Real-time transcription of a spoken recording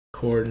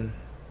recording.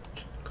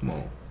 Come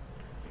on.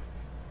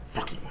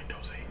 Fucking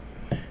Windows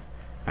 8.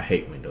 I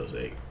hate Windows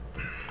 8.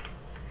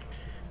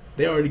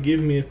 They already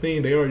giving me a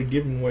thing. They already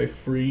giving away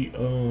free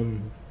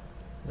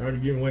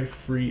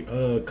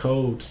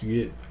codes to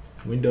get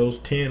Windows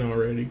 10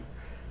 already.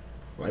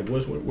 Like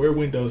where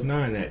Windows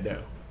 9 at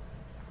though?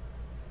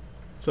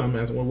 So I'm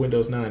asking where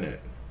Windows 9 at.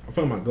 I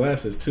found my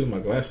glasses too. My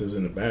glasses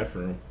in the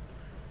bathroom,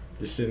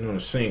 just sitting on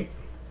the sink.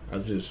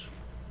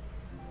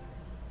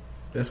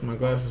 That's my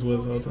glasses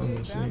was all the time on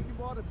the sink.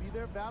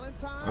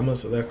 I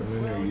must have left them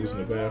in there using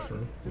the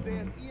bathroom.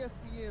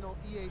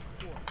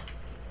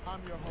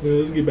 Well,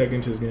 let's get back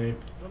into this game.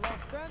 The Los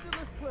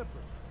Angeles Clippers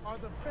are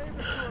the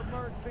favorites to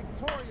emerge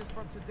victorious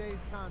from today's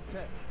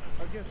contest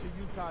against the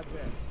Utah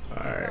Jazz.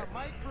 Alright.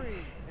 Mike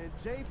Green and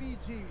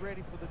JBG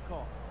ready for the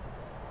call.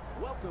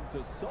 Welcome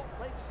to Salt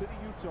Lake City,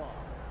 Utah,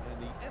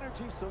 and the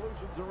Energy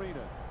Solutions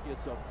Arena.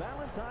 It's a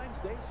Valentine's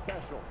Day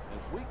special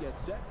as we get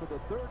set for the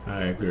third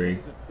I agree.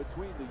 season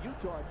between the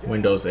Utah Jazz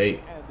Windows 8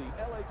 and the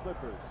LA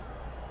Clippers.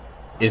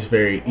 It's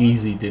very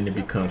easy, then it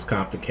becomes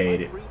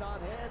complicated.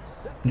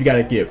 You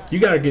gotta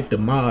get the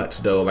mods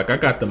though. Like I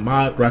got the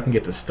mod where I can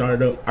get the start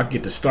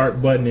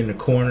button in the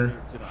corner.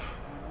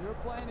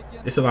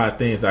 It's a lot of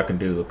things I can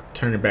do.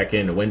 Turn it back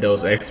into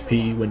Windows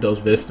XP, Windows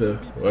Vista,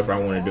 whatever I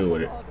want to do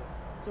with it.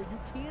 So you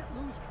can't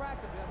lose track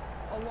of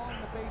him along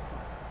the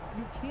baseline.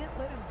 You can't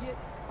let him get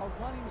a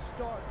running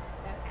start,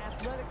 an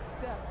athletic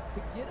step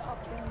to get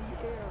up in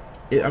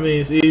the air. I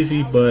mean, it's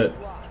easy, but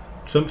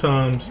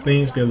sometimes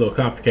things get a little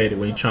complicated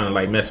when you're trying to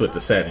like mess with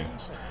the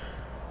settings.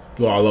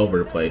 Go all over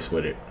the place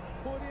with it.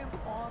 Put him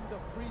on the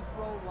free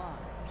throw line.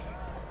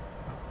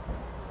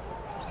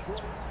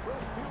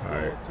 All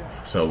right,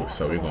 so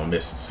we're gonna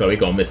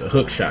miss a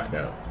hook shot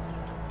though.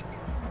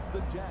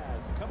 The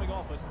Jazz coming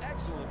off an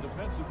excellent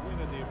defensive win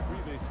in their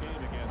previous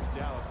game against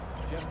Dallas.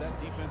 Jeff,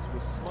 that defense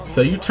was smothered.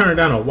 So you turned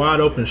down a wide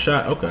open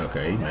shot.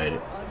 Okay, he made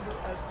it.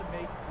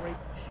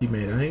 He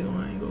made it. I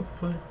ain't gonna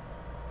play.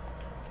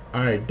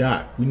 All right,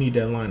 Doc, we need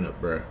that lineup,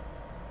 bro.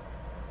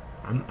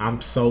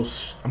 I'm so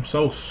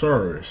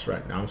serious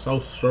right now. I'm so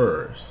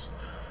serious.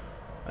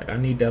 Like I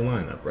need that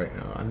lineup right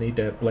now. I need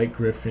that Blake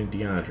Griffin,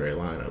 DeAndre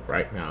lineup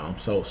right now. I'm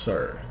so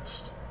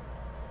serious.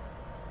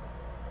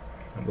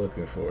 I'm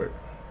looking for it.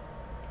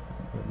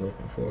 I'm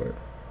looking for it.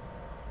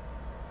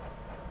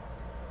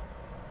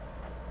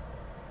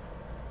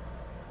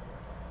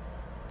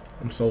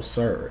 I'm so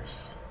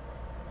serious.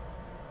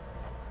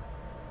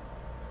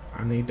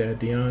 I need that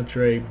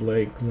DeAndre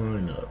Blake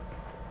lineup.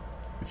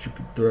 If you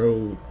could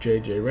throw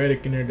JJ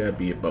Redick in there, that'd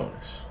be a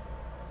bonus.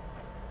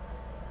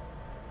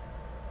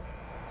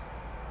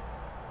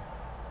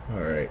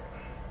 Alright.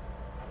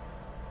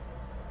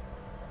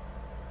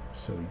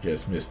 So we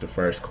just missed the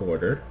first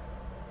quarter.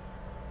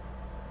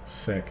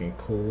 Second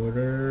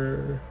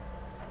quarter.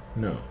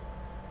 No.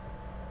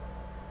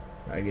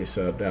 I get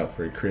subbed out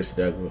for Chris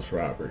Douglas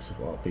Roberts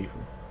of all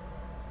people.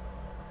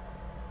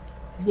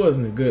 He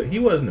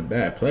wasn't a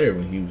bad player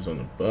when he was on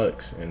the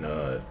Bucks in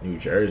New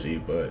Jersey,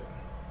 but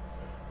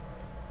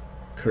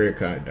career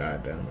kind of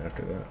died down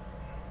after that.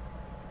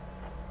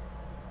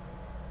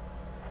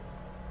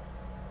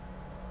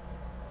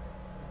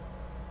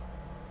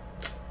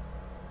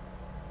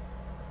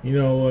 You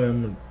know what?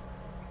 I'm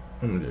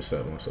gonna just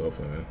sub myself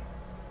in.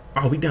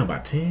 Oh, we down by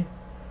 10?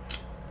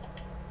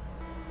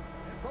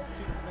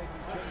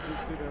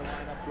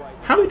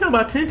 How we down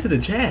by 10 to the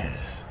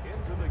Jazz?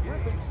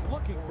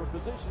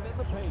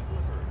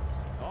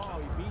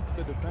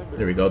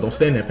 There we go. Don't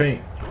stay in that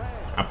paint.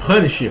 I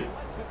punish you.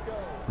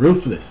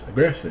 Ruthless,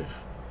 aggressive.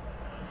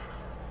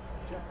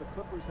 Jeff, the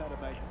Clippers had a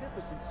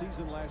magnificent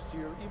season last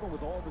year, even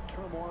with all the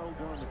turmoil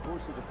during the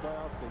course of the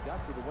playoffs. They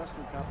got to the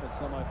Western Conference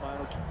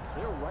semifinals.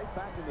 They're right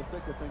back in the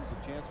thick of things, a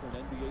chance for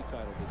an NBA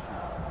title this year.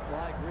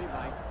 Well, I agree,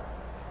 Mike.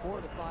 4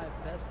 of the 5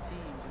 best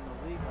teams in the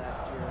league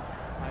last year,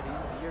 by the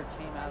end of the year,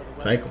 came out of the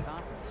Western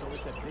Conference. So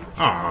it's a big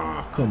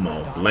ah, come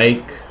on,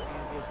 Blake.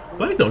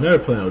 Blake don't ever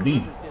play OD. Did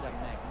a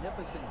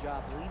magnificent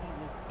job leading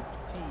his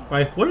team.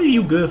 Like, what are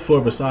you good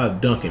for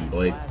besides dunking,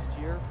 Blake?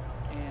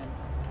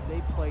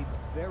 They played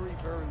very,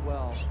 very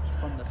well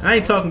from the I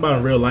ain't talking about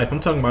in real life. I'm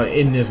talking about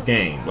in this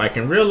game. Like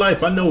in real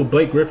life, I know what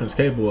Blake Griffin's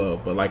capable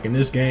of, but like in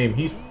this game,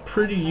 he's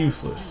pretty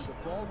useless.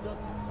 The ball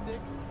doesn't stick;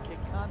 it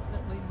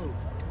constantly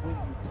moves. When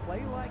you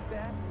play like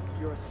that,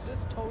 your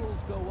assist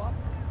totals go up,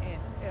 and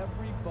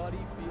everybody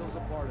feels a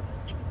part of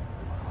it.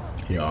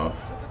 He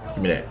off.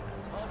 Give me that.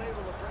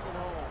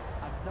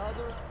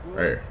 Another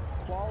good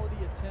quality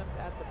attempt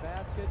at the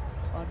basket.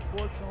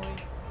 Unfortunately,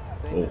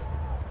 they missed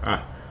it.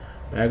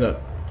 Back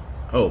up.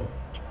 Oh,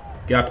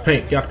 get out the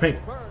paint, get out the paint.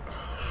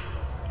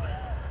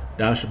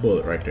 Dodge the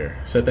bullet right there.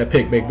 Set that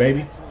pick, big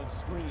baby.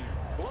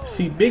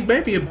 See, big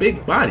baby a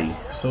big body.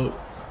 So,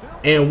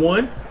 and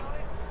one.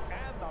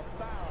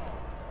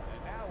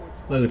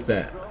 Look at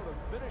that.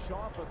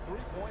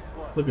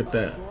 Look at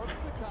that.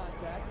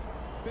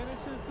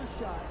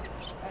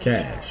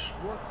 Cash.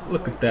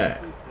 Look at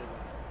that.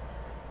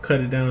 Cut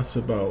it down to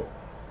about.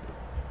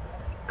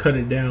 Cut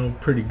it down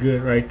pretty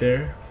good right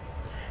there.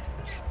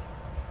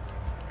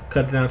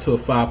 Cut it down to a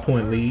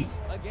 5-point lead.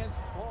 Against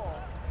Paul.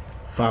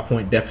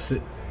 5-point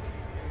deficit.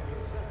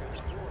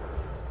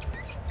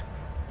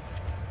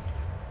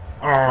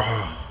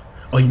 Oh,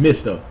 he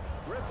missed though.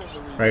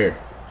 Right here.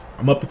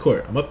 I'm up the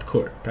court. I'm up the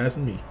court.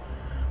 Passing me.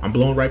 I'm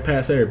blowing right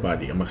past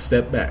everybody. I'm gonna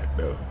step back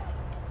though.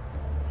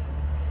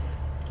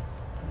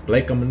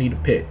 Blake, I'm gonna need a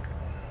pick.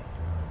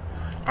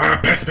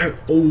 Pass it.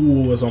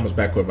 Oh, it's almost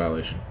backcourt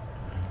violation.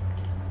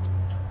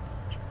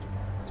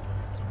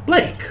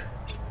 Blake.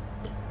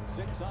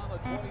 6 on the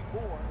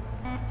 24.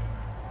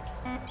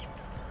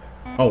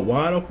 Oh,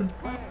 wide open.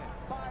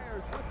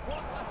 Fires with 1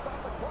 left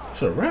on the clock.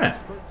 It's a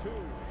wrap. For 2.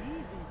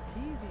 Easy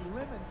peasy,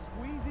 lemon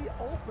squeezy,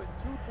 open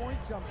 2-point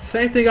jump.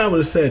 Same thing I would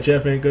have said,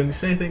 Jeff Van Gundy.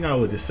 Same thing I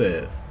would have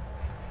said.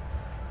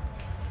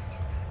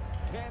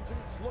 Kansas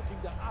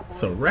looking to operate.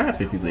 It's a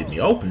wrap if you leave me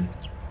open.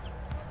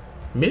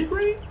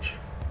 Mid-range?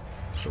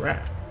 It's a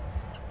wrap.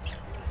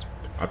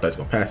 I thought he was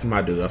going to pass to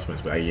my dude. I was going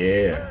to be like,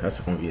 yeah, that's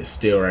going to be a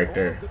steal right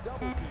there.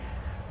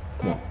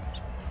 Come on.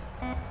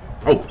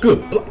 Oh,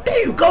 good. There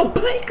you go,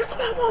 Blake. That's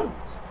what I want.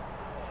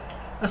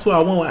 That's what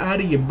I want out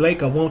of you,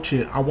 Blake. I want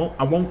you. I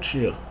want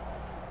you.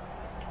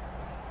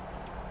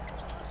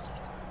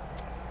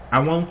 I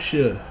want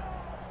you.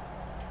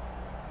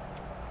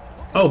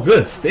 Oh,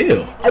 good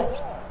steal.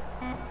 Oh.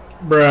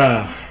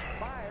 Bruh.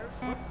 Fires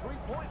from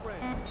 3-point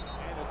range. And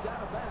it's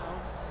out of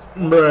bounds.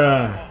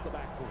 Bruh. Off the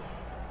backboard.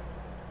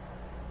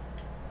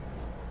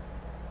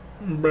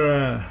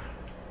 Bruh.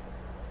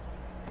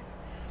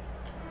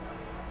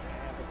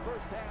 And the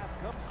first half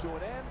comes to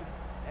an end.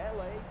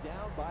 LA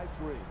down by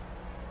 3.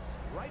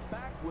 Right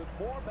back with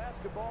more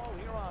basketball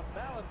here on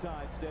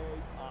Valentine's Day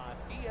on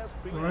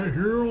ESPN. Right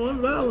here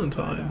on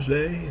Valentine's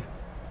Day.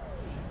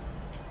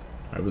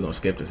 Alright, we're gonna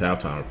skip this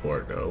halftime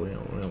report though.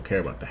 We don't care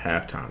about the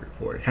halftime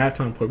report.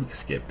 Halftime report, we can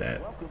skip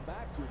that. Welcome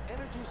back to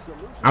Energy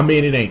Solutions. I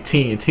mean, it ain't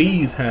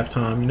TNT's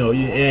halftime. You know, it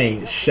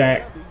ain't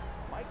Shaq,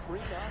 Mike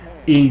Green on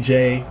hand.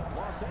 EJ,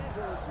 Los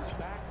Angeles is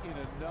back in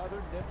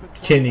another nip and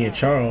tuck Kenny, and match.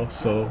 Charles.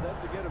 So For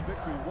them to get a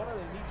victory, what do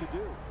they need to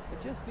do? It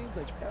just seems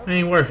like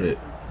ain't worth it.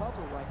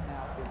 recover right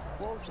now is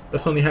close and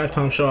That's the only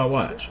halftime show I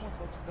watch. This one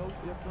looks no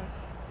different,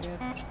 and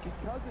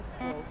because it's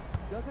close,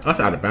 doesn't That's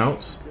out of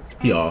bounds.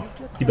 He off.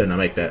 He better not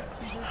make that.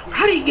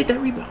 How did he get that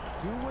rebound?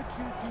 do what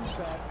you do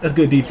best. That's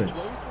good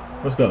defense.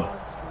 Let's go.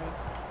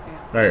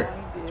 Right here.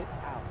 Find it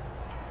out.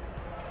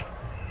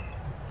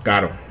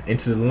 Got him.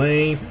 Into the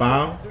lane.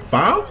 Foul.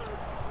 Foul?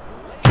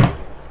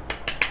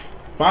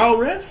 Foul,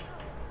 ref?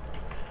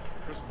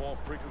 Chris Paul,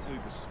 frequently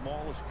the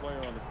smallest player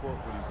on the court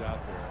when he's out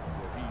there,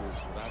 where he is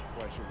without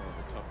question one of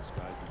the toughest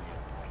guys in the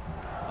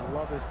NBA. I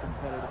love his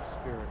competitive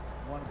spirit.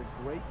 One of the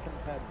great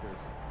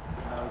competitors.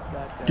 You know, he's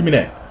got Give me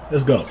that.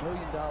 Let's go. $1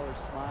 million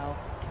smile,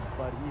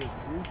 but he is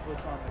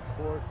ruthless on the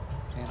court,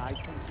 and I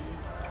think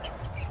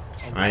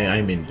he. I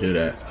ain't mean to do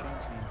that. Changed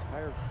the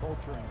entire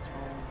culture and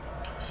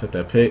tone. Set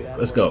that pick.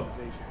 Let's go.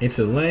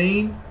 Into the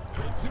lane.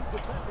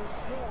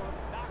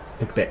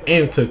 Look at that.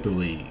 And took the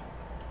lead.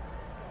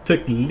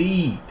 Took the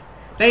lead.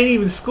 They ain't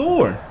even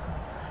score.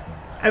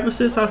 Ever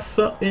since I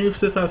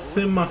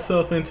send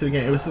myself into the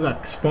game, ever since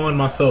I spawned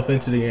myself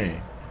into the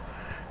game,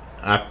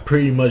 I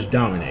pretty much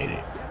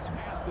dominated.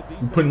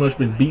 We've pretty much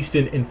been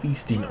beasting and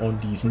feasting on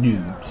these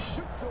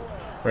noobs.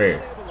 Right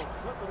here.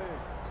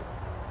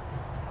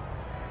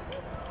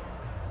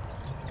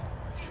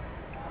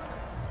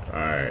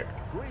 Alright.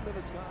 3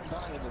 minutes gone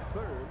by in the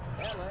third.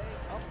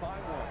 LA up by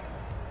 1.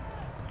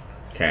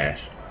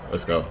 Cash.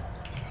 Let's go.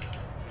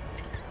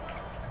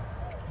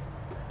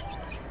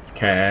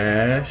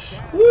 Cash.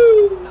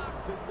 Woo!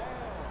 Knocks it down.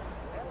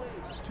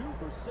 LA's 2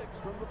 for 6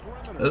 from the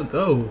perimeter. Let's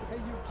go. Hey,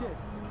 you kid,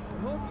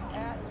 look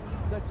at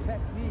the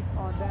technique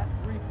on that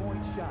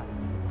three-point shot.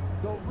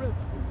 The rhythm,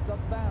 the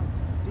bounce,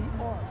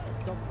 the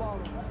arc, the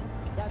follow.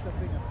 That's a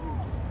thing of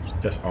beauty.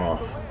 That's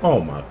off.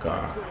 Oh my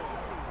god.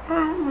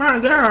 Oh my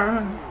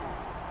god.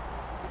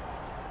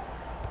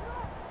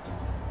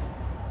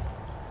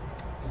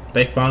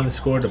 They finally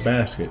scored the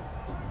basket.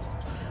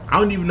 I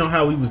don't even know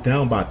how we was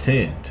down by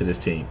 10 to this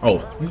team.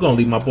 Oh, you gonna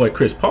leave my boy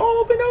Chris Paul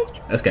open though?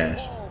 That's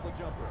cash.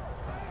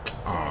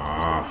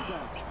 Ah,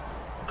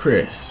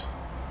 Chris,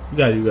 you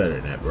gotta do better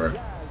than that, bro.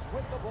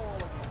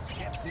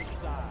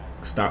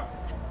 Stop.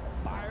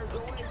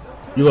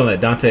 You gonna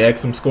let Dante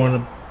Exum score in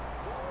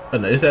the?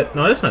 No, is that?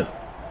 No, that's not.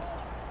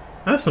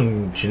 That's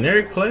some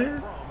generic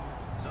player.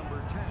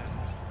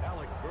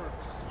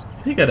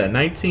 He got a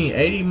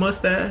 1980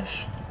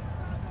 mustache.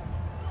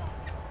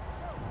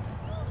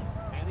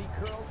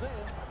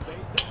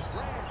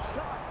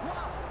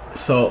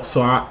 So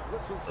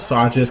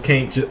I just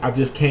can't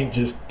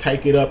just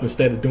take it up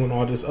instead of doing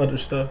all this other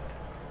stuff.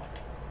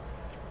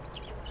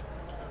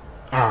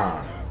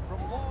 Ah,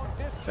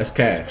 that's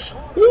cash.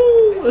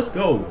 Woo, let's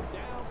go.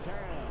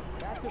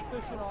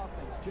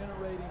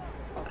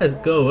 Let's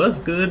go. That's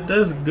good.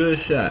 That's a good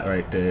shot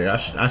right there.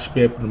 I should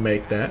be able to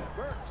make that.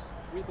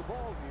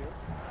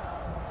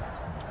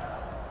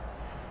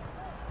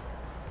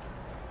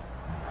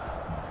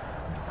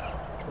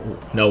 Ooh,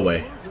 no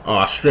way. Oh,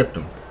 I stripped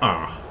him.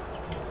 Ah.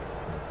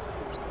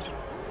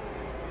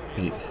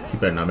 He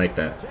better not make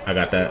that. I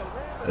got that.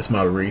 That's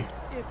my re.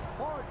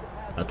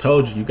 I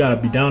told you, you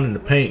gotta be down in the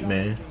paint,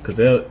 man, because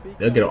they'll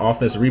get an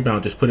offensive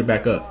rebound. Just put it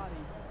back up.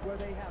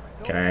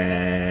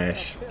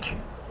 Cash.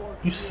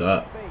 You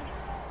suck,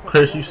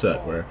 Chris. You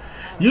suck, bro.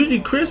 Usually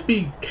Chris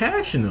be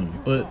cashing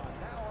them, but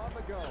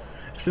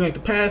it seems like the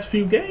past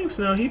few games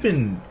now he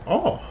been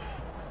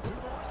off.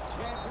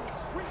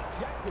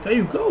 There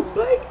you go,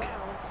 Blake.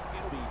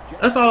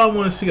 That's all I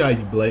want to see out of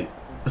you, Blake.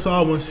 That's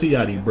all I want to see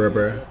out of you, bruh.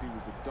 He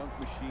was a dunk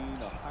machine,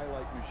 a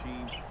highlight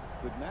machine,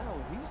 but now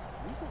he's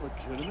a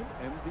legitimate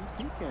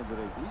MVP candidate.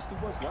 At least he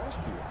was last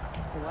year.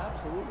 Well,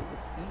 absolutely.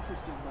 It's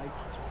interesting, Mike.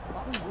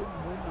 Probably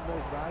wouldn't win the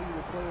most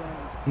valuable player on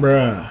this team,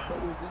 Bruh.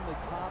 but was in the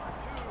top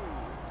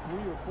 3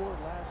 or 4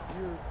 last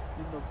year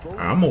in the vote.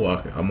 I'm gonna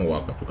walk it. I'm gonna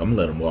walk up. I'm gonna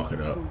let him walk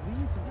it up. The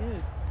reason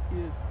is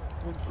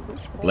when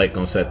Chris Paul Blake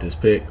gonna set this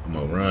pick. I'm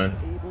gonna run.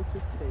 able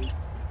to take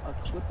a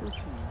Clipper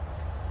team,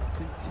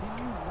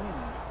 continue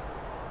winning,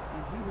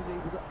 and he was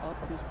able to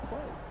up his play.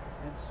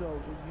 And so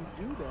when you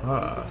do that, you're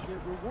going to get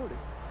rewarded.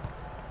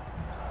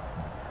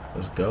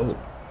 Let's go.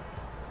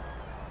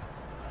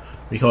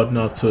 We holding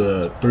up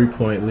to a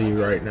 3-point lead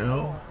right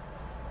now.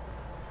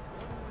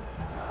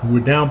 We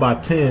were down by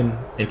 10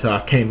 until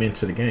I came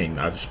into the game.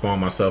 I just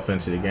spawned myself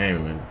into the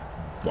game and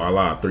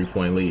voila,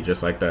 3-point lead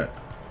just like that.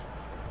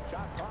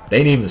 They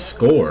didn't even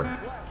score.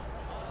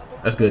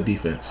 That's good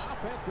defense.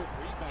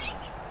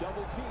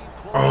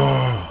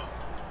 Oh,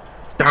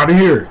 get out of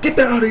here. Get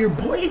that out of here,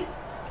 boy.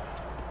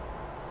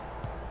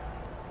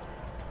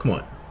 Come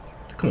on.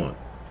 Come on.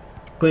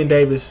 Glenn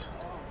Davis.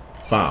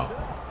 Foul.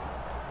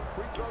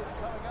 Free throws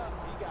coming up.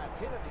 He got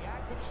hit in the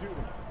act of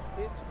shooting.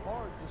 It's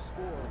hard to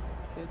score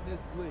in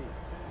this league,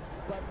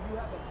 but you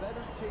have a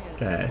better chance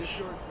Cash. if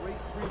you're a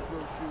great free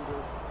throw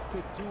shooter to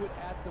do it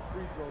at the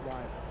free throw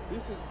line.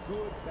 This is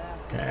good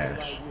basketball Cash.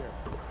 right here.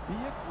 Be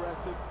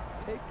aggressive,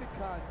 take the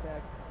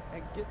contact,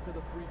 and get to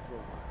the free throw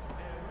line.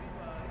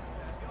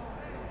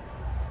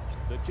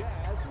 The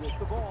Jazz with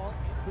the ball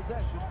in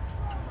possession.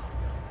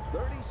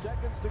 30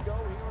 seconds to go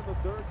here in the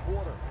third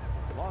quarter.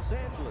 Los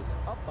Angeles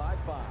up by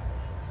 5.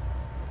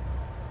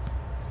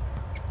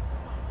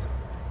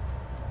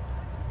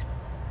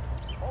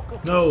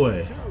 No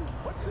way. 2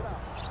 puts it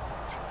up.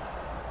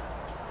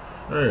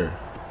 Hey.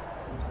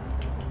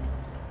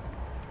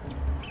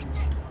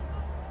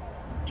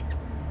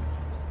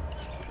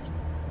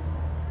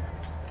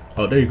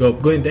 Oh, there you go.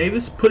 Glenn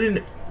Davis. Put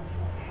in.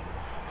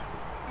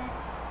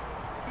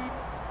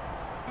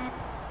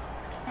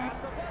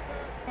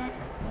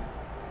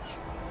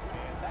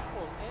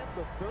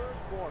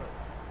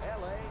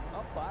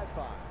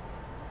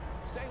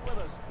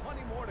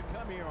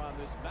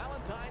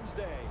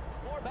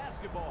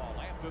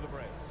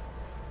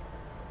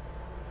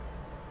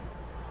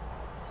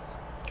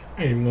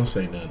 I ain't even gonna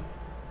say nothing.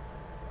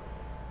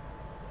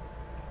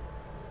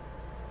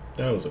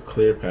 That was a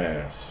clear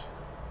pass.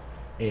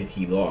 And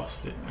he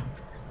lost it.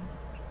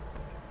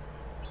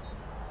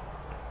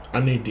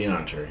 I need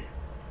DeAndre.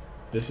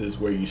 This is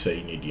where you say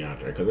you need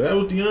DeAndre. Because if that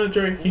was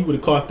DeAndre, he would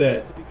have caught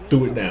that,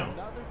 threw it down.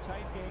 Another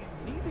tight game.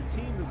 Neither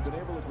team has been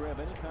able to grab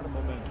any kind of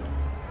momentum.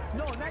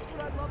 No, and that's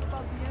what I love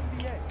about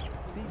the NBA.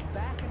 These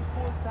back and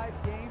forth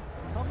type games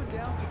coming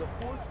down to the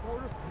fourth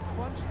quarter,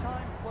 crunch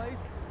time plays.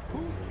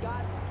 Who's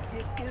got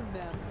it in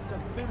them to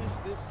finish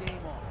this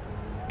game off?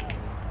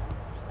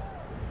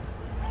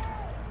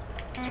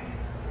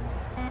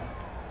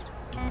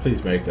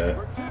 Please make that.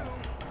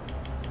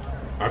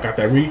 I got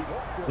that read.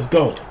 Let's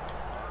go.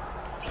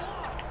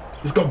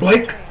 Let's go,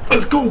 Blake.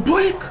 Let's go,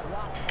 Blake.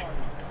 Block party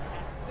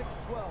at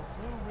 6-12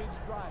 Blue Ridge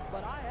Drive,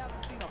 but I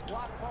haven't seen a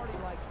block party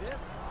like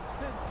this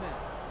since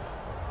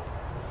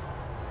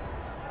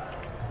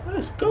then.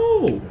 Let's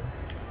go.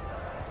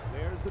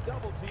 There's the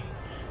double team.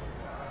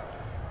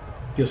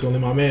 Just gonna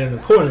leave my man in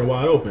the corner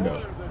wide open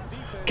though.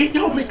 Can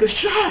y'all make a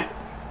shot?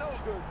 No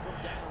good from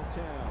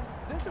downtown.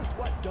 This is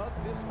what dug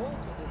this hole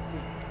for this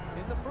team.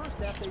 In the first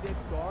half, they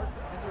didn't guard,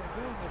 and they're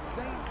doing the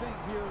same thing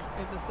here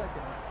in the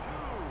second half.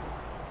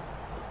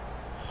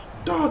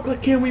 Dog,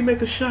 like, can we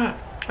make a shot?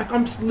 Like,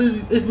 it's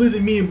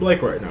literally me and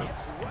Blake right now.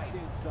 It's right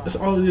inside. That's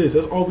all it is.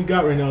 That's all we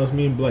got right now is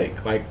me and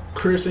Blake. Like,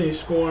 Chris ain't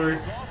scoring.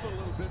 Off a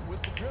little bit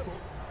with the dribble.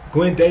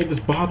 Glenn Davis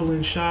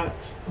bobbling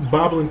shots,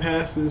 bobbling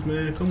passes,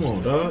 man. Come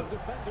on, dog.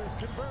 Defenders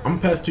convert. I'm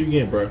gonna pass it to you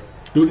again, bro.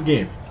 Do it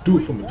again. Do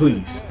it for me,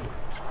 please. Nails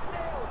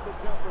the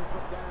jumper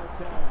from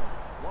downtown.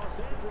 Los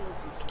Angeles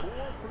is 4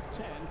 for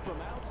 10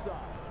 from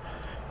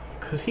outside.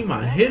 Cause he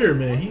my hitter,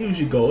 man. He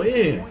usually go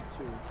in.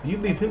 You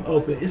leave him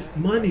open, it's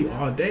money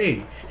all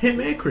day.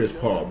 Him and Chris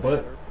Paul,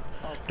 but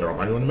don't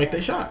nobody want to make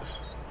their shots.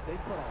 They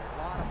put a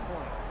lot of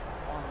points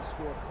on the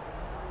scoreboard.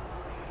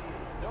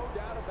 No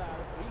doubt about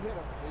it. He hit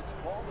him. It's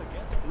called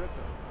against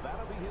Griffin.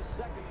 That'll be his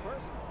second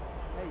personal.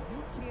 Hey,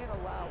 you can't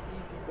allow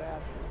easy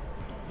baskets.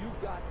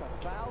 You've got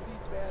to foul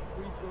these bad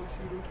free throw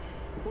shooters,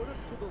 put them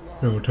to the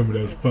line. Don't tell me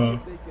that's a foul.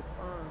 They can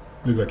earn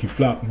Look like you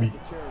flopped me. the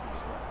charity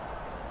stripe.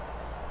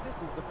 This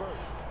is the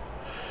first.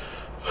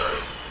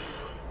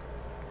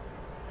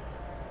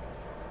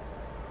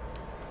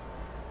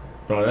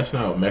 Bro, that's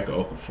not what Mecca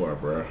Okafor,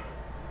 bro.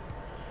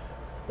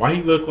 Why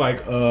he look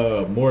like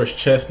Morris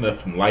Chestnut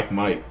from Like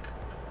Mike?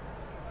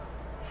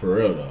 For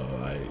real though,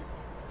 like.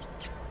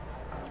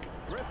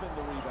 Griffin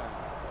the rebound.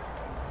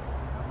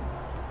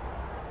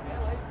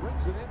 LA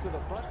brings it into the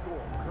front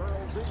court.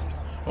 Curls in.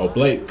 Oh,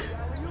 Blake.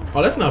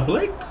 Oh, that's not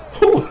Blake.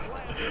 Ooh.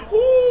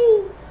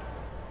 Ooh.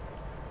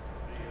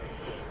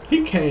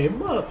 He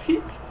came up.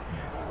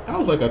 That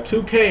was like a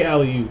 2K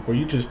alley-oop where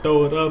you just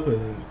throw it up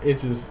and it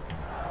just,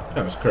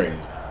 that was crazy.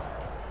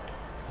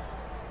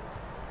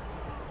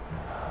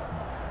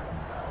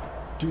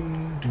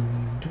 Doom,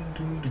 doom, doom,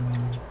 doom,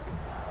 doom.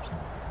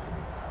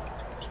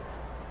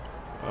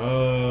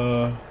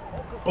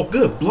 Oh,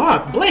 good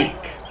block,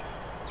 Blake.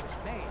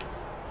 Man,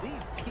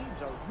 these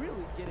teams are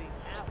really getting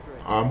after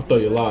it. I'm gonna throw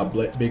you a lob,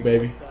 big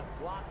baby.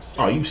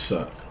 Oh, you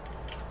suck.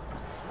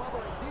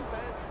 Smothering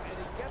defense, and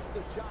he gets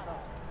the shot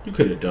off. You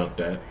could have dunked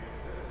that.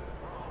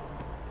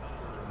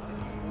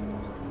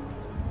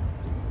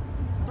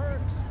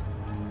 Burks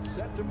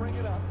set to bring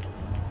it up.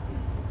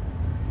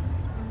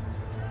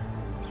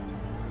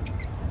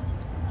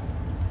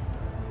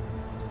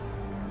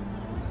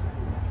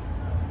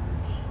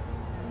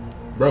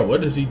 Bro,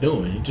 what is he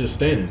doing? He's just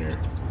standing there.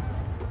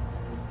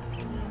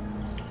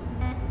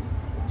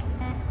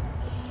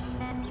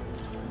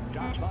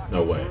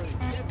 No way.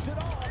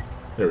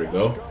 There we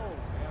go. And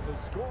the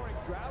scoring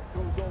drought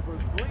goes over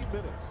 3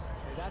 minutes.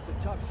 Hey, that's a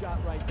tough shot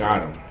right there.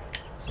 Got him.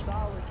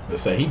 Solid. They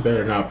say he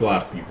better not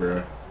block me,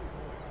 bro.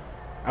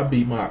 I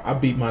beat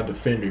my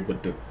defender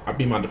with the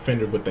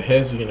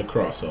hezzy and the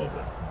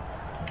crossover.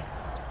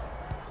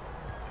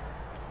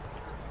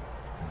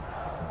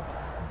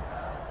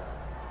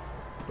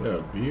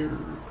 Yeah, beard.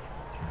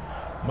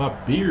 My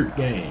beard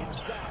game.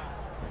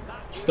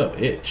 Stuff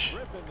itch.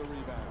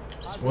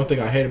 One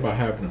thing I hate about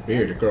having a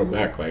beard, it grow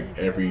back like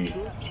every.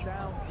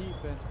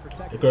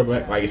 It grow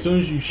back like as soon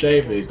as you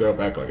shave it, it grow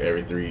back like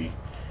every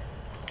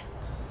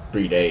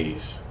three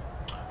days.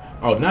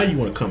 Oh, now you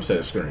want to come set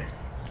a screen.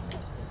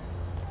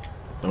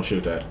 Don't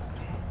shoot that.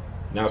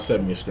 Now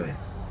set me a screen.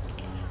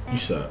 You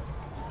suck.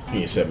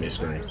 You ain't set me a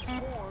screen.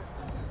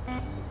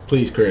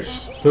 Please,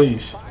 Chris.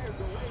 Please.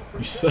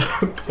 You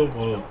suck. Come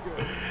on.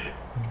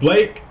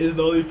 Blake is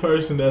the only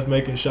person that's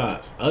making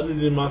shots. Other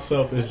than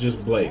myself, it's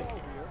just Blake.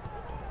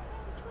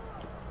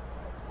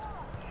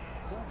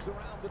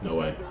 No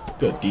way.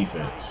 Good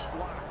defense.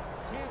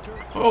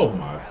 Oh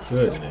my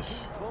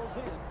goodness.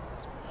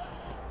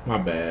 My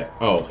bad.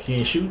 Oh, he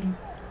ain't shooting?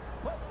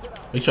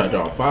 He tried to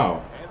draw a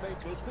foul. And they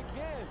miss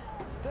again.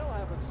 Still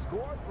haven't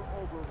scored for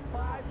over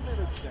 5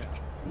 minutes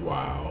now.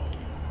 Wow.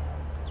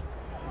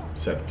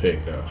 Set the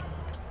pick though.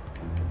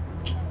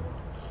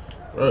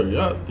 Bro,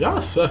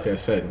 y'all suck at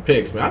setting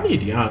picks, man. I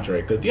need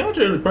DeAndre, because DeAndre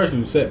is the person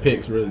who set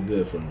picks really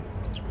good for me.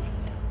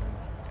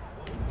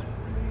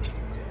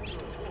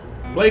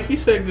 Blake, he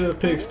set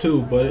good picks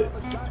too, but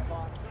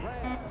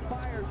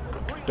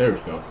there we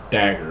go.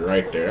 Dagger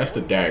right there. That's the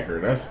dagger.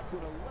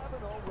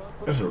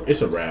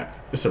 It's a wrap.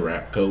 It's a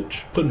wrap,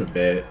 coach. Put him to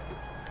bed.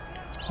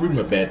 Read him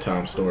a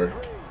bedtime story.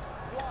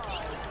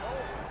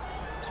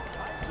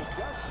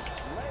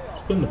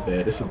 Put him to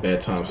bed. It's a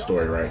bedtime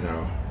story right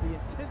now. The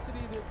intensity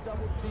of this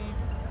double team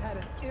had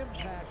an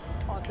impact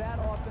on that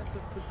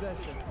offensive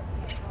possession,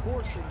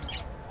 forcing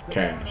the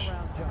Cash.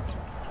 turnaround jumper.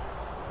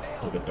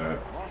 Look at that.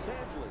 Los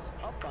Angeles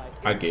up by 8.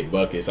 I get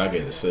buckets. I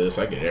get assists.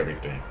 I get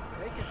everything.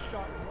 They can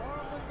start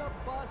warming the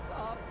bus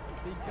up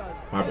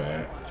because My this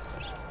bad.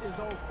 is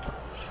over.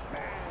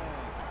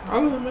 I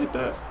let him make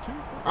that.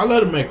 I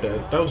let him make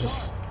that. That was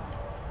just.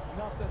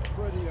 Nothing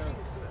prettier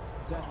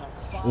than the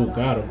spot Ooh,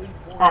 got him.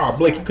 Ah,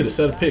 Blake, you could have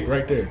set a pick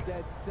right there.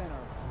 dead center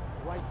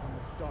right from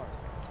the start.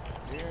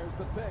 Here's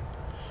the pick.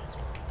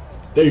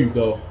 There you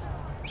go.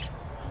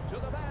 To the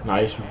basket.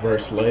 Nice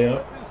reverse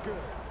layup. Is good.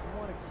 You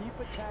want to keep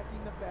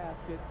attacking the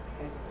basket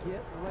and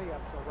get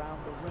layups around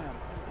the rim.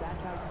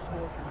 That's how you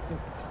score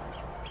consistently.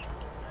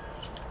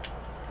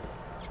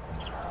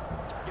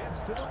 Gets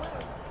to the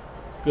rim.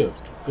 Good.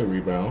 Good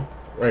rebound.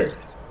 Right.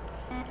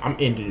 I'm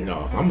ending it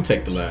off. I'm going to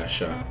take the last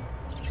shot.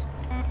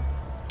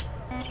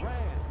 Rand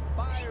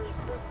fires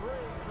for 3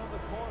 from the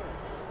corner.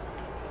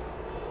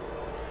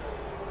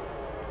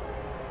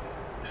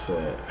 It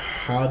said,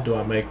 how do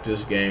I make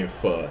this game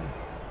fun?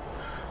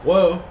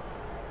 Well,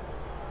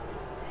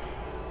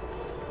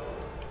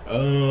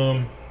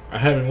 I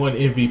haven't won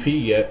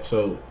MVP yet,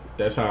 so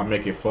that's how I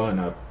make it fun.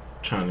 I'm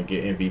trying to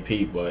get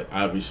MVP, but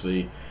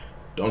obviously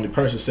the only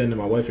person sending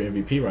my way for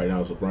MVP right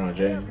now is LeBron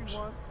James.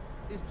 Everyone,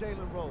 it's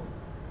Jalen Rose.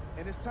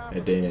 And it's time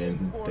And for EA then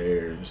Sports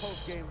there's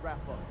post-game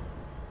wrap-up.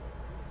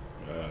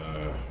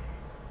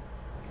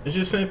 it's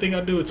just the same thing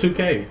I do with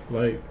 2K.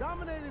 Like,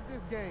 Dominated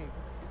this game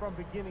from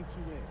beginning to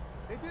end.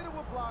 They did it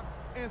with blocks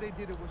and they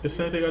did it with it's the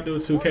same steals. thing I do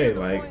with 2K.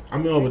 Like, I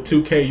mean, with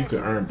 2K you can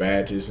earn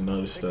badges and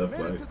other They stuff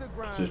committed like to the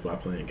grind just by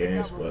playing and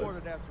games, got but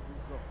rewarded as a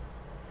result.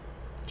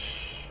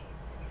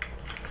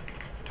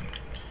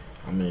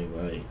 I mean,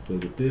 like,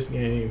 but with this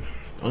game,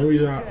 only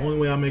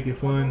way I make it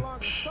fun,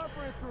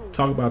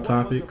 talk about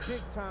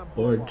topics,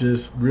 or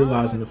just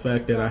realizing the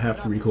fact that I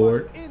have to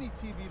record.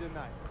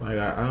 Like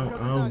I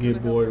don't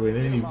get bored with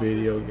any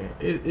video game.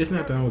 It's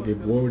not that I don't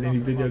get bored with any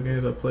video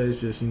games I play.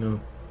 It's just, you know,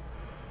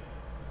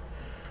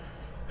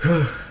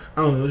 I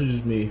don't know. It's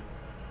just me.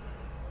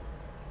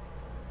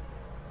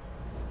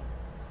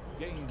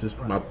 It's just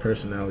my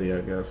personality,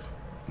 I guess.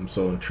 I'm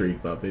so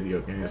intrigued by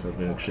video games. I've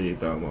been intrigued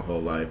by my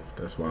whole life.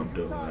 That's why I'm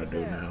doing what I do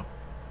now.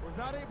 Was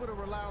not able to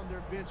rely on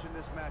their bench in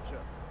this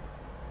matchup.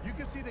 You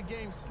can see the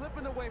game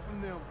slipping away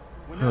from them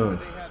whenever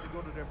they had to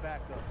go to their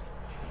backups.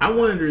 I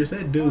wonder, is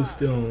that dude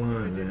still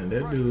online, man?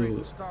 That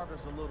dude,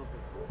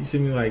 he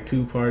sent me like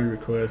 2 party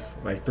requests,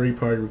 like 3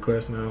 party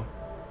requests now.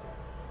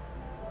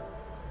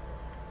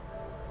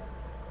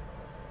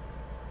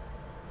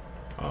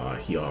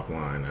 He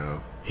offline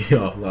now. He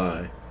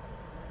offline.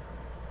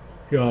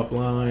 He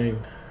offline.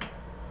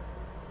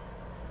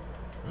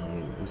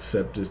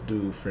 Accept this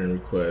dude friend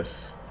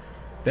request.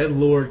 That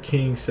Lord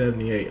King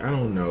 78. I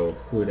don't know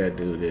who that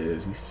dude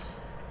is. He's,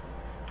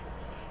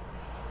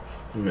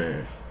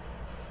 man.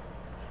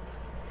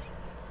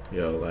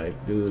 Yo,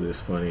 like, dude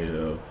is funny as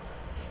hell.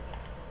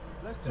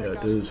 Yeah,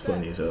 dude's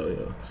funny as hell,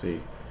 yo.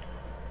 See.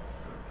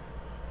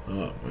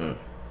 Oh, man.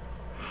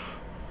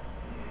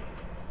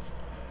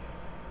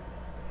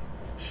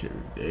 Shit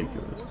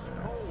ridiculous,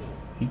 man.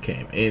 He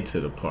came into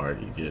the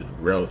party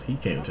he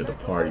came to the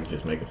party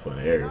just making fun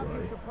of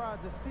everybody. I'm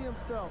surprised to see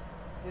himself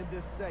in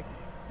this segment.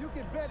 You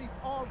can bet he's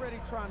already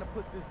trying to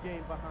put this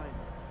game behind him.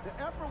 The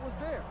effort was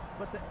there,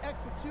 but the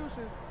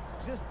execution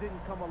just didn't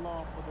come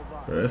along for the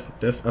Rock. Bro,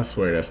 that's I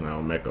swear that's not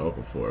Omega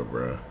Okafor,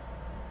 bro.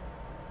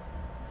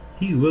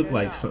 He looked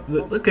like some.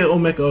 Look at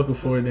Omega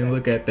Okafor and then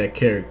look at that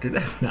character.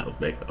 That's not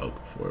Omega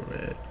Okafor,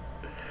 man.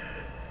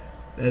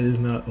 That is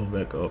not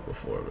Omega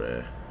Okafor,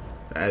 man.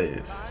 That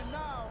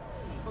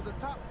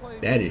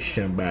is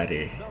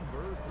somebody.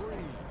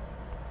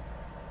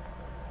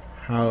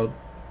 How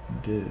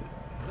did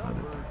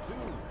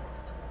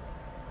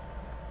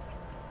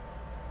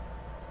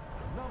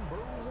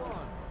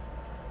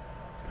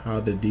how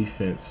the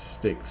defense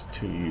sticks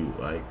to you,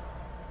 like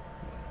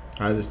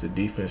how does the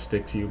defense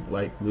stick to you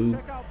like glue?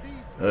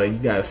 You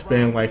gotta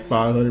spam like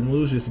 500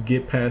 moves just to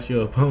get past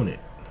your opponent.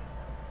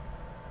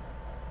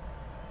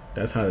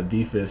 That's how the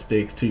defense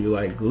sticks to you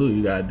like glue.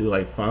 You gotta do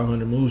like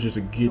 500 moves just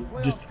to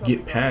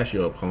get past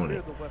your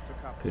opponent.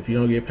 If you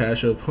don't get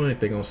past your opponent,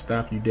 they're gonna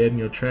stop you dead in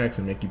your tracks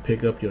and make you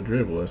pick up your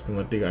dribble. That's the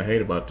one thing I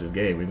hate about this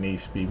game. It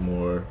needs to be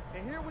more.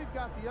 And here we've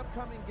got the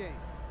upcoming game.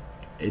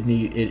 It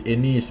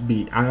needs to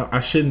be.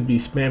 I shouldn't be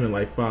spamming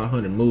like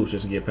 500 moves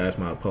just to get past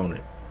my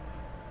opponent.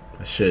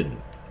 I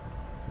shouldn't.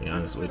 To be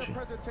honest with you.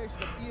 Presentation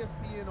of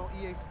ESPN on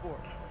EA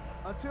Sports.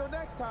 Until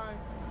next time,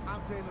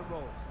 I'm Damon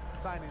Rose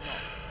signing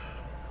off.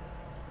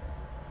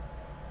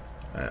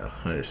 I had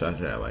 100, so I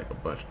had like a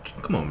bunch.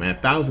 Come on, man,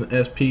 1,000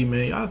 SP,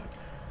 man.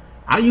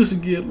 I used to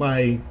get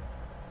like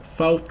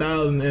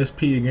 4,000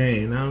 SP a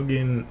game. Now I'm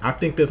getting. I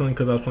think that's only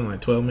because I was playing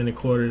like 12-minute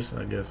quarters.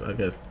 I guess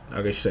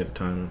you set the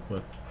timing,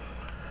 but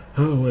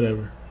oh,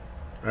 whatever.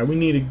 All right, we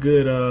need a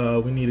good.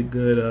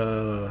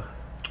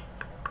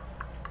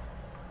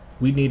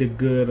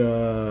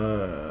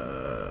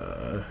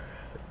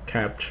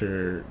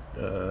 Capture.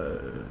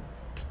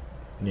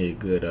 Need a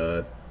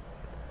good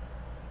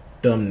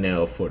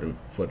thumbnail for the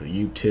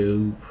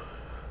YouTube.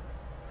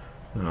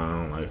 No, I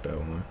don't like that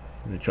one.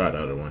 Let me try the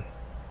other one.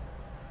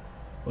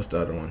 What's the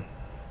other one?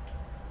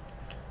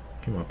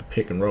 Came out the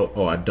pick and roll.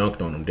 Oh, I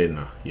dunked on him, didn't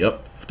I?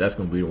 Yep, that's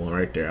gonna be the one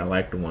right there. I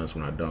like the ones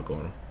when I dunk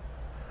on him.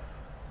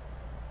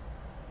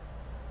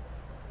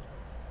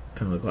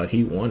 Kind of look like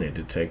he wanted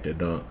to take the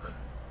dunk.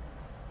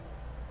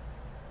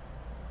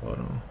 Hold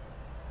on.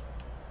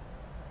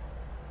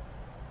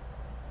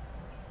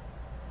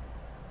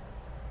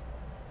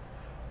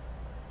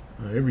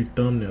 Every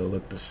thumbnail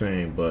looked the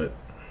same, but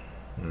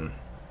you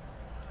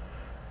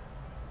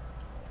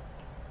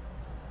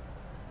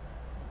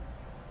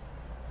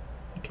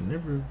can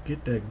never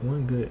get that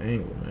one good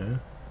angle, man.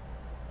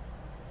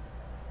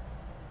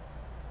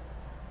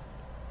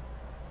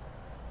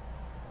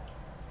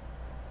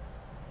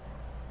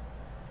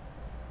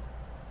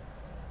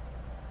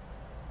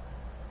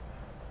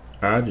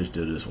 I'll just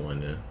do this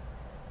one then.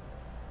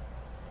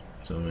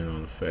 Zoom in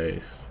on the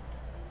face.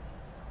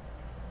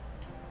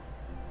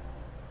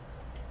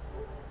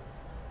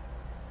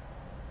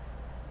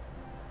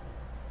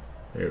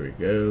 There we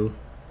go.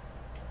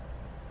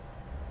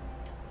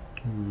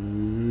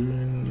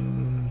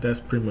 And that's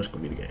pretty much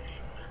gonna be the game.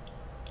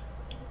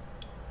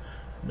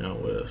 Now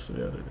what else we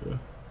gotta do?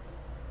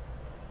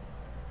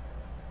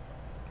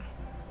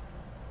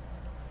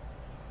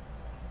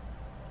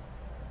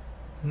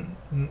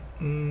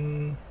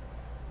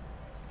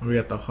 We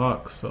got the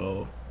Hawks,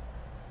 so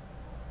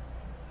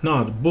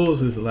no, the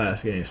Bulls is the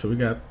last game. So we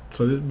got,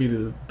 so this would be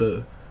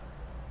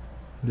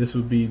this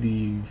would be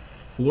the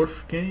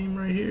 4th game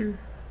right here.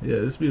 Yeah,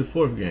 this would be the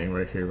 4th game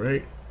right here,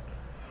 right?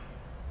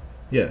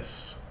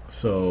 Yes.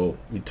 So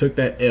we took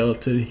that L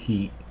to the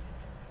Heat.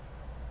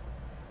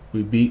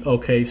 We beat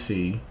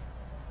OKC.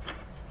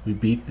 We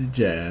beat the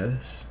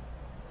Jazz.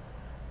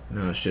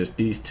 Now it's just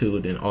these two,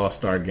 then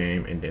All-Star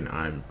game, and then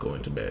I'm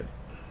going to bed.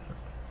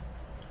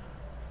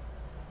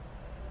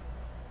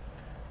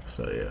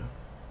 So yeah.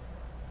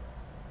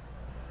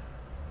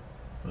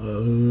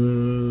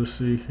 Let's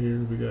see here.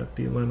 We got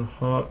the Atlanta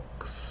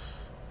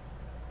Hawks.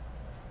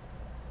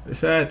 It's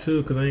sad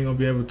too because I ain't gonna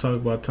be able to talk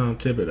about Tom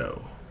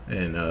Thibodeau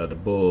and the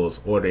Bulls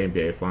or the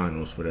NBA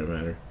Finals for that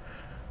matter.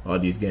 All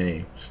these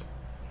games.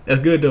 That's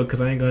good though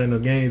because I ain't gonna have no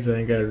games. I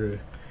ain't gotta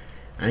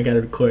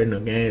record no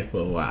games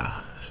for a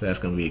while. So that's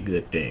gonna be a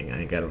good thing.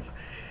 I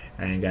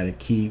ain't gotta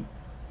keep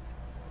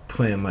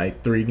playing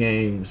like 3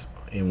 games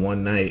in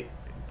one night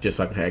just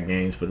so I can have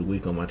games for the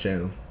week on my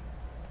channel.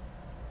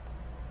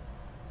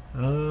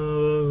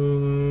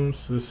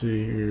 So let's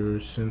see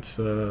here. Since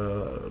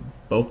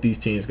both these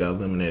teams got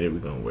eliminated, we're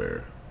gonna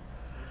wear.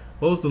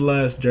 What was the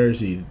last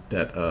jersey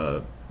that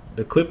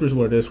the Clippers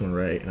wore this one,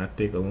 right? And I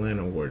think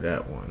Atlanta wore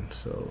that one.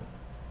 So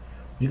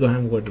we gonna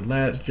have them wear the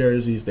last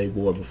jerseys they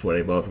wore before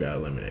they both got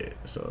eliminated.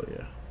 So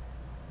yeah.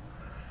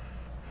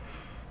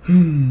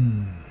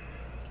 And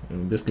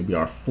this could be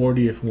our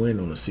 40th win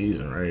on the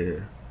season right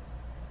here.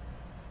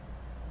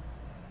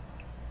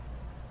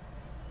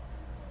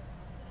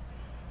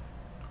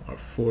 Our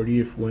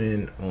 40th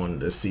win on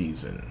the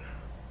season.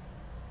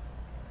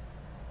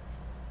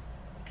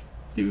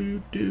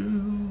 Do.